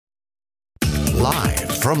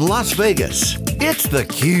Live from Las Vegas, it's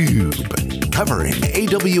theCUBE. Covering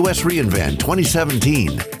AWS reInvent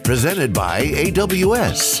 2017. Presented by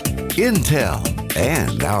AWS, Intel,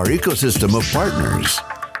 and our ecosystem of partners.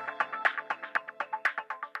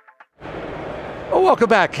 Well, welcome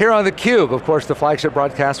back here on theCUBE. Of course, the flagship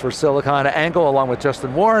broadcast for SiliconANGLE, along with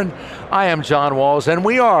Justin Warren. I am John Walls, and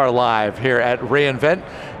we are live here at reInvent,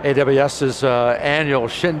 AWS's annual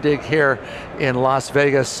shindig here in Las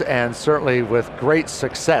Vegas, and certainly with great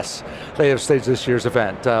success they have staged this year's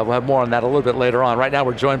event. We'll have more on that a little bit later on. Right now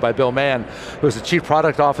we're joined by Bill Mann, who's the Chief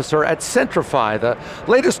Product Officer at Centrify, the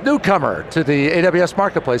latest newcomer to the AWS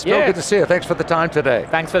marketplace. Bill, good to see you. Thanks for the time today.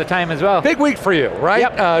 Thanks for the time as well. Big week for you, right?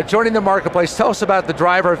 Yep. Joining the marketplace. Tell us about the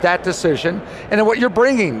driver of that decision and then what you're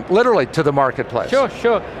bringing literally to the marketplace.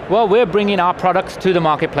 Sure. Well, we're bringing our products to the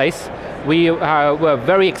marketplace. We're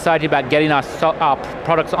very excited about getting our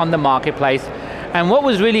products on the marketplace. And what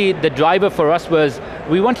was really the driver for us was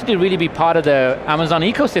we wanted to really be part of the Amazon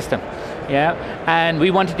ecosystem. Yeah, and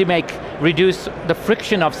we wanted to reduce the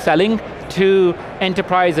friction of selling to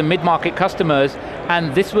enterprise and mid-market customers,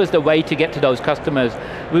 and this was the way to get to those customers.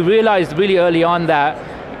 We realized really early on that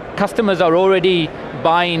customers are already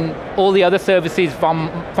buying all the other services from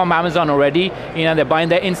Amazon already. You know, they're buying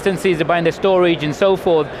their instances, they're buying their storage and so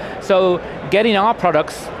forth. So getting our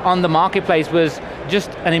products on the marketplace was just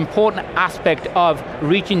an important aspect of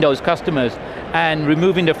reaching those customers and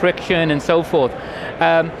removing the friction and so forth.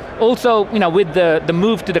 Also, you know, with the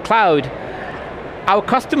move to the cloud, our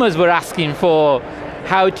customers were asking for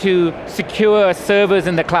how to secure servers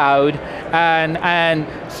in the cloud and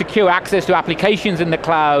secure access to applications in the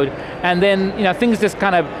cloud, and then things just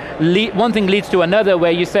kind of one thing leads to another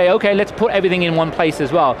where you say, okay, let's put everything in one place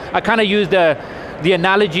as well. I kind of use the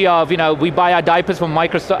analogy of, we buy our diapers from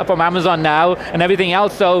Amazon now and everything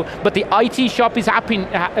else, but the IT shop is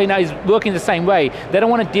is working the same way. They don't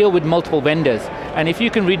want to deal with multiple vendors. And if you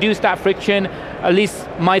can reduce that friction, at least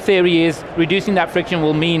my theory is reducing that friction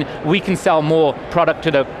will mean we can sell more product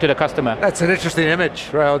to the customer. That's an interesting image,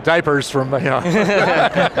 right? Diapers from, right.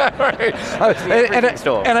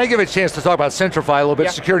 And I give a chance to talk about Centrify a little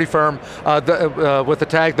bit, security firm with the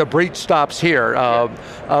tag, the breach stops here.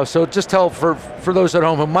 So just tell, for those at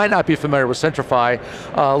home who might not be familiar with Centrify,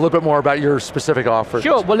 a little bit more about your specific offers.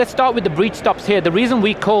 Sure, well let's start with the breach stops here. The reason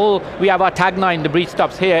we have our tagline, the breach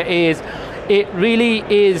stops here, is it really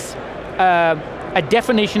is a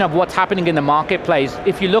definition of what's happening in the marketplace.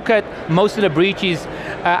 If you look at most of the breaches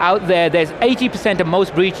out there, there's 80% of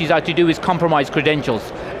most breaches are to do with compromised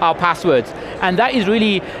credentials, our passwords. And that is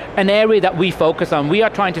really an area that we focus on. We are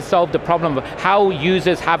trying to solve the problem of how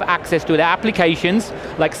users have access to their applications,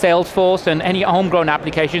 like Salesforce and any homegrown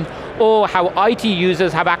applications, or how IT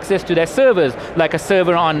users have access to their servers, like a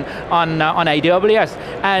server on AWS.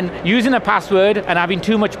 And using a password and having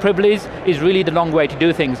too much privilege is really the long way to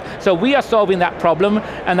do things. So we are solving that problem,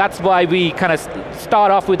 and that's why we kind of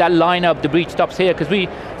start off with that lineup, the breach stops here, because we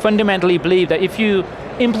fundamentally believe that if you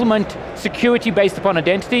implement security based upon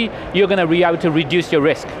identity, you're going to be able to reduce your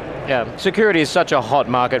risk. Yeah, security is such a hot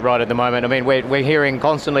market right at the moment. I mean, we're hearing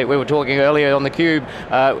constantly, we were talking earlier on theCUBE,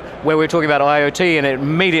 where we were talking about IoT, and it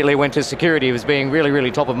immediately went to security as being really, really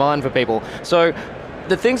top of mind for people. So,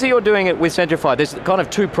 the things that you're doing with Centrify, there's kind of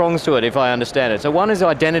two prongs to it, if I understand it. So one is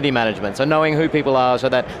identity management, so knowing who people are, so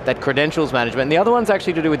that credentials management. And the other one's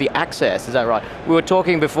actually to do with the access, is that right? We were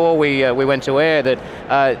talking before we went to air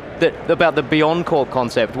about the beyond core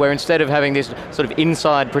concept, where instead of having this sort of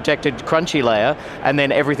inside protected crunchy layer, and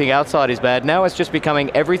then everything outside is bad, now it's just becoming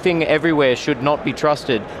everything everywhere should not be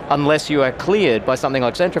trusted unless you are cleared by something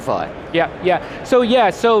like Centrify.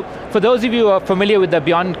 So for those of you who are familiar with the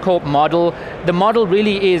beyond core model, the model really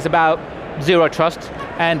is about zero trust.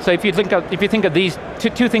 And so if you think of these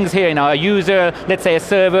two things here, a user, let's say a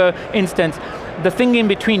server instance, the thing in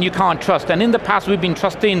between you can't trust. And in the past we've been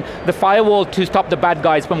trusting the firewall to stop the bad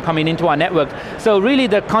guys from coming into our network. So really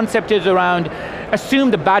the concept is around assume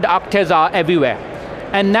the bad actors are everywhere.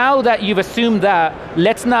 And now that you've assumed that,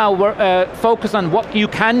 let's now focus on what you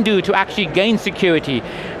can do to actually gain security.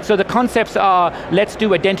 So the concepts are, let's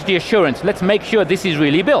do identity assurance. Let's make sure this is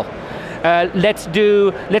really Bill.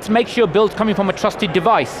 Let's make sure Bill's coming from a trusted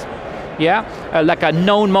device. Like a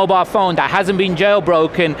known mobile phone that hasn't been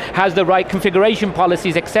jailbroken, has the right configuration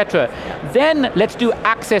policies, etc. Then let's do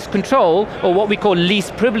access control, or what we call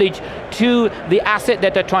least privilege, to the asset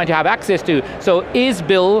that they're trying to have access to. So is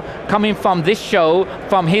Bill coming from this show,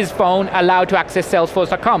 from his phone, allowed to access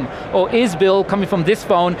Salesforce.com? Or is Bill coming from this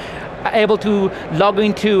phone, able to log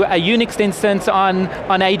into a Unix instance on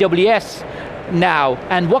AWS? now,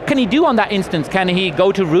 and what can he do on that instance? Can he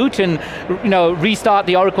go to root and restart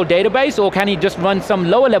the Oracle database, or can he just run some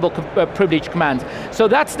lower level privilege commands? So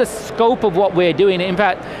that's the scope of what we're doing. In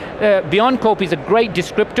fact, BeyondCorp is a great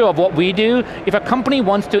descriptor of what we do. If a company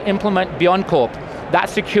wants to implement BeyondCorp, that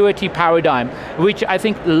security paradigm, which I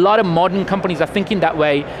think a lot of modern companies are thinking that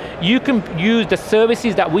way, you can use the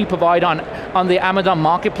services that we provide on the Amazon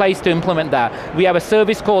marketplace to implement that. We have a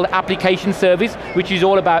service called Application Service, which is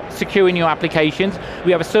all about securing your applications.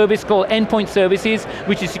 We have a service called Endpoint Services,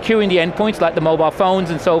 which is securing the endpoints like the mobile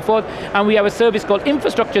phones and so forth. And we have a service called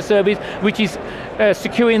Infrastructure Service, which is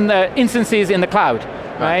securing the instances in the cloud.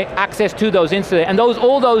 Right? Access to those instances, and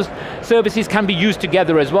all those services can be used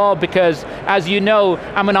together as well, because as you know,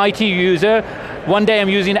 I'm an IT user. One day I'm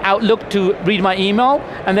using Outlook to read my email,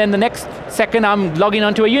 and then the next second I'm logging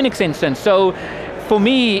onto a Unix instance. So for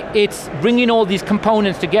me, it's bringing all these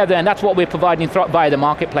components together, and that's what we're providing via the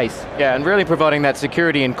marketplace. Yeah, and really providing that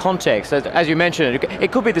security in context. As you mentioned,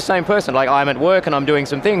 it could be the same person, like I'm at work and I'm doing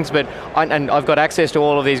some things, but I've got access to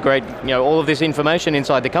all of these great, all of this information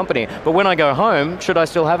inside the company. But when I go home, should I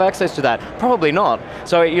still have access to that? Probably not.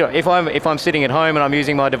 So if I'm sitting at home and I'm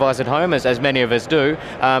using my device at home, as many of us do,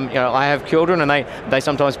 I have children and they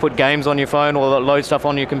sometimes put games on your phone or load stuff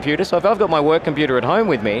on your computer. So if I've got my work computer at home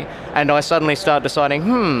with me and I suddenly start deciding,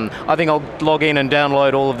 I think I'll log in and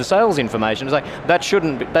download all of the sales information. It's like, that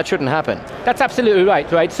shouldn't happen. That's absolutely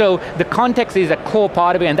right? So the context is a core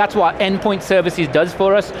part of it, and that's what Endpoint Services does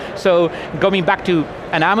for us. So going back to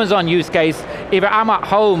an Amazon use case, if I'm at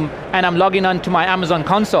home and I'm logging onto my Amazon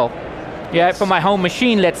console, from my home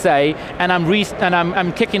machine, let's say, and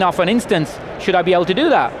I'm kicking off an instance, should I be able to do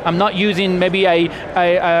that? I'm not using maybe an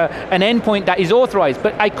endpoint that is authorized,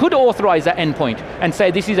 but I could authorize that endpoint and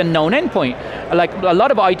say this is a known endpoint, like a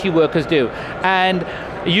lot of IT workers do. And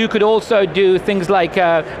you could also do things like,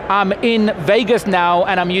 I'm in Vegas now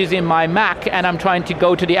and I'm using my Mac and I'm trying to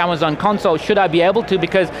go to the Amazon console. Should I be able to?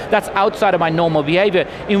 Because that's outside of my normal behavior.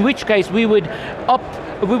 In which case we would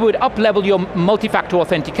up-level your multi-factor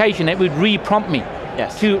authentication. It would re-prompt me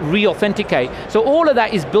to re-authenticate. So all of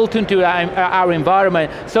that is built into our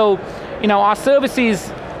environment. So our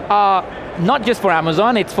services are not just for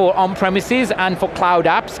Amazon, it's for on-premises and for cloud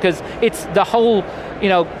apps, because it's the whole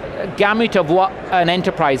gamut of what an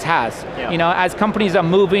enterprise has. As companies are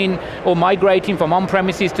moving or migrating from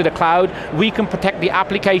on-premises to the cloud, we can protect the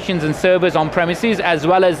applications and servers on-premises as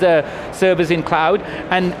well as the servers in cloud,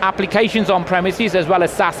 and applications on-premises as well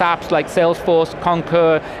as SaaS apps like Salesforce,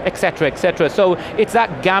 Concur, et cetera, So it's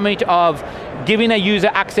that gamut of giving a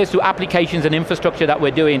user access to applications and infrastructure that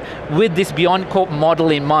we're doing with this BeyondCorp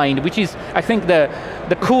model in mind, which is, I think, the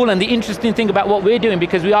cool and the interesting thing about what we're doing,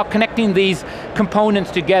 because we are connecting these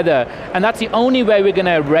components together, and that's the only way we're going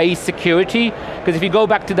to raise security, because if you go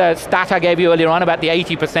back to the stat I gave you earlier on about the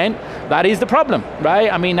 80%, that is the problem,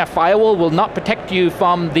 right? I mean, a firewall will not protect you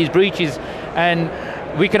from these breaches, and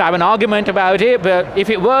we could have an argument about it, but if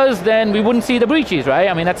it was, then we wouldn't see the breaches, right?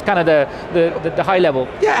 I mean, that's kind of the high level.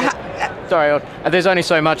 Yeah. Sorry, there's only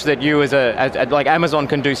so much that you like Amazon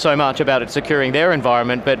can do so much about it securing their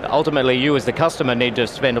environment, but ultimately you as the customer need to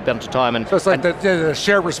spend a bunch of time and... So it's like the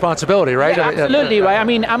shared responsibility, right? Yeah, absolutely, right? I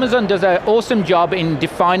mean, Amazon does an awesome job in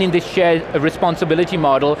defining this shared responsibility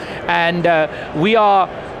model, and we are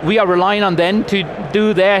relying on them to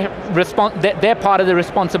do their part of the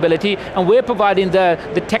responsibility, and we're providing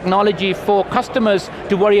the technology for customers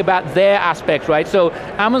to worry about their aspects, right? So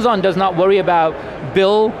Amazon does not worry about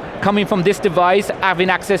Bill coming from this device having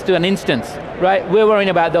access to an instance, right? We're worrying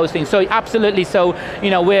about those things. So absolutely, so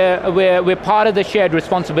we're part of the shared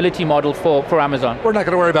responsibility model for Amazon. We're not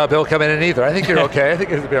going to worry about Bill coming in either. I think you're okay. I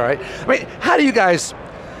think it'll be all right. I mean, how do you guys,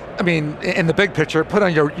 in the big picture, put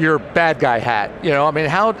on your bad guy hat?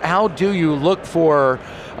 How do you look for,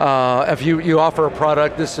 if you offer a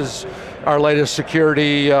product, this is our latest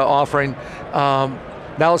security offering,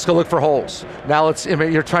 now let's go look for holes. Now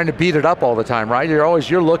you're trying to beat it up all the time, right?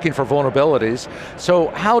 You're looking for vulnerabilities. So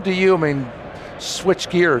how do you, switch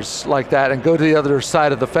gears like that and go to the other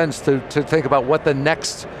side of the fence to think about what the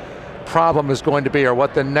next problem is going to be or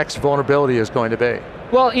what the next vulnerability is going to be?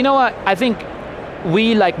 Well, you know what, I think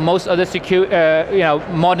we, like most other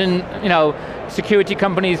modern security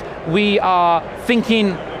companies, we are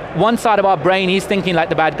thinking, one side of our brain is thinking like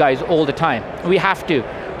the bad guys all the time. We have to.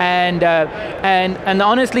 And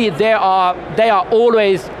honestly, they are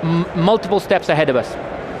always multiple steps ahead of us.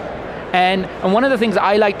 And one of the things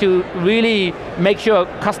I like to really make sure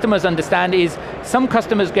customers understand is some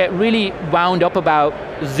customers get really wound up about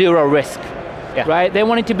zero risk, right? They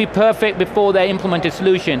want it to be perfect before they implement a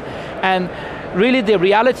solution. And really the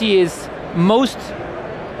reality is most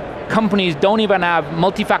companies don't even have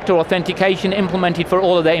multi-factor authentication implemented for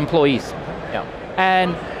all of their employees. Yeah.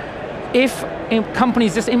 And if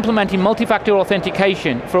companies just implementing multi-factor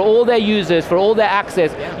authentication for all their users, for all their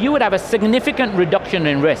access, you would have a significant reduction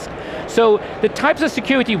in risk. So the types of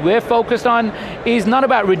security we're focused on is not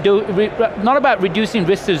about reducing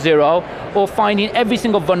risk to zero or finding every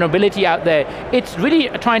single vulnerability out there. It's really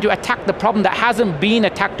trying to attack the problem that hasn't been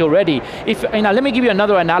attacked already. Let me give you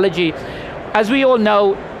another analogy. As we all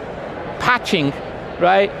know, patching,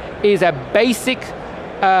 right, is a basic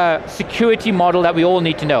security model that we all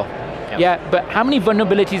need to know. Yep. Yeah, but how many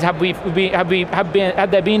vulnerabilities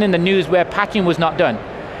have there been in the news where patching was not done?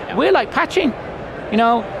 Yep. We're like patching,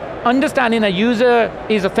 understanding a user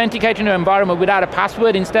is authenticating their environment without a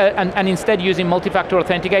password instead using multi-factor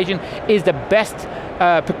authentication is the best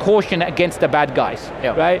precaution against the bad guys,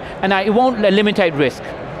 yep. Right? And it won't eliminate risk,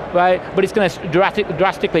 right? But it's going to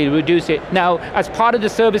drastically reduce it. Now, as part of the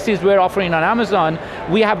services we're offering on Amazon,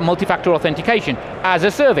 we have multi-factor authentication as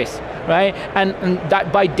a service, right? And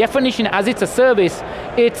that by definition, as it's a service,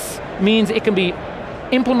 it means it can be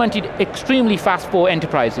implemented extremely fast for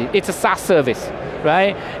enterprises. It's a SaaS service,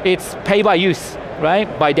 right? It's pay by use, right?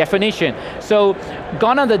 By definition. So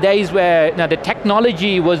gone are the days where the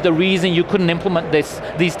technology was the reason you couldn't implement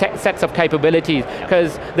these sets of capabilities,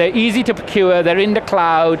 because they're easy to procure, they're in the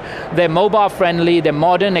cloud, they're mobile friendly, they're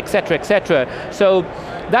modern, et cetera, et cetera. So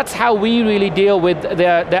that's how we really deal with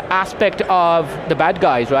the aspect of the bad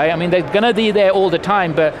guys, right? I mean, they're going to be there all the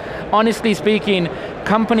time, but honestly speaking,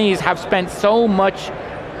 companies have spent so much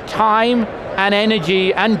time and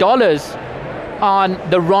energy and dollars on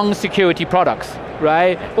the wrong security products,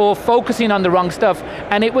 right? Or focusing on the wrong stuff.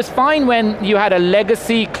 And it was fine when you had a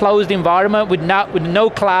legacy closed environment with no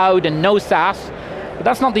cloud and no SaaS, but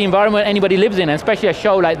that's not the environment anybody lives in, and especially a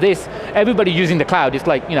show like this, everybody using the cloud. It's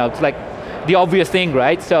like, it's like the obvious thing,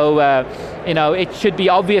 right? So, it should be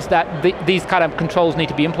obvious that these kind of controls need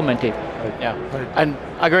to be implemented. Yeah, and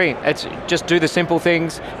I agree. It's just do the simple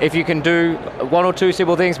things. If you can do one or two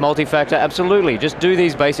simple things, multi-factor, absolutely. Just do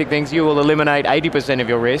these basic things. You will eliminate 80% of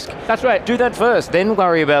your risk. That's right. Do that first, then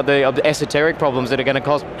worry about the esoteric problems that are going to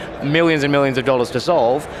cost millions and millions of dollars to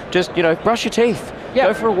solve. Just, brush your teeth. Yeah.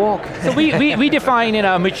 Go for a walk. So we define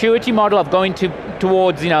a maturity model of going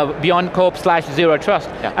towards beyond corp / zero trust.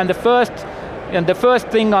 Yeah. And the first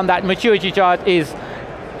thing on that maturity chart is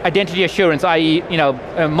identity assurance, i.e.,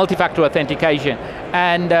 multi-factor authentication,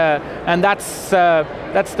 and that's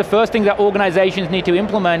the first thing that organizations need to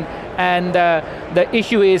implement. And the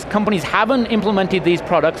issue is companies haven't implemented these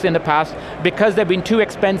products in the past because they've been too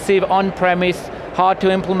expensive, on-premise, hard to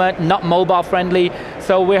implement, not mobile friendly.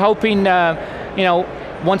 So we're hoping,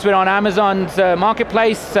 once we're on Amazon's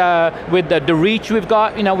marketplace, with the reach we've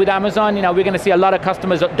got, with Amazon, we're going to see a lot of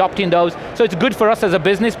customers adopting those. So it's good for us as a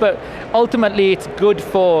business, but ultimately it's good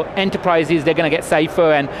for enterprises. They're going to get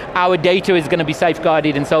safer, and our data is going to be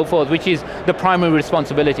safeguarded and so forth, which is the primary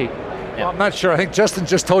responsibility. Well, I'm not sure. I think Justin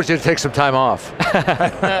just told you to take some time off.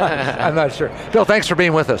 I'm not sure. Bill, thanks for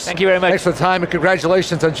being with us. Thank you very much. Thanks for the time, and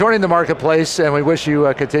congratulations on joining the marketplace, and we wish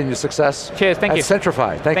you continued success. Cheers, thank you. At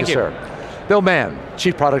Centrify. Thank you, sir. Bill Mann,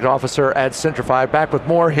 Chief Product Officer at Centrify, back with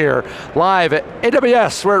more here live at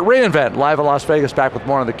AWS. We're at reInvent, live in Las Vegas, back with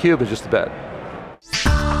more on theCUBE in just a bit.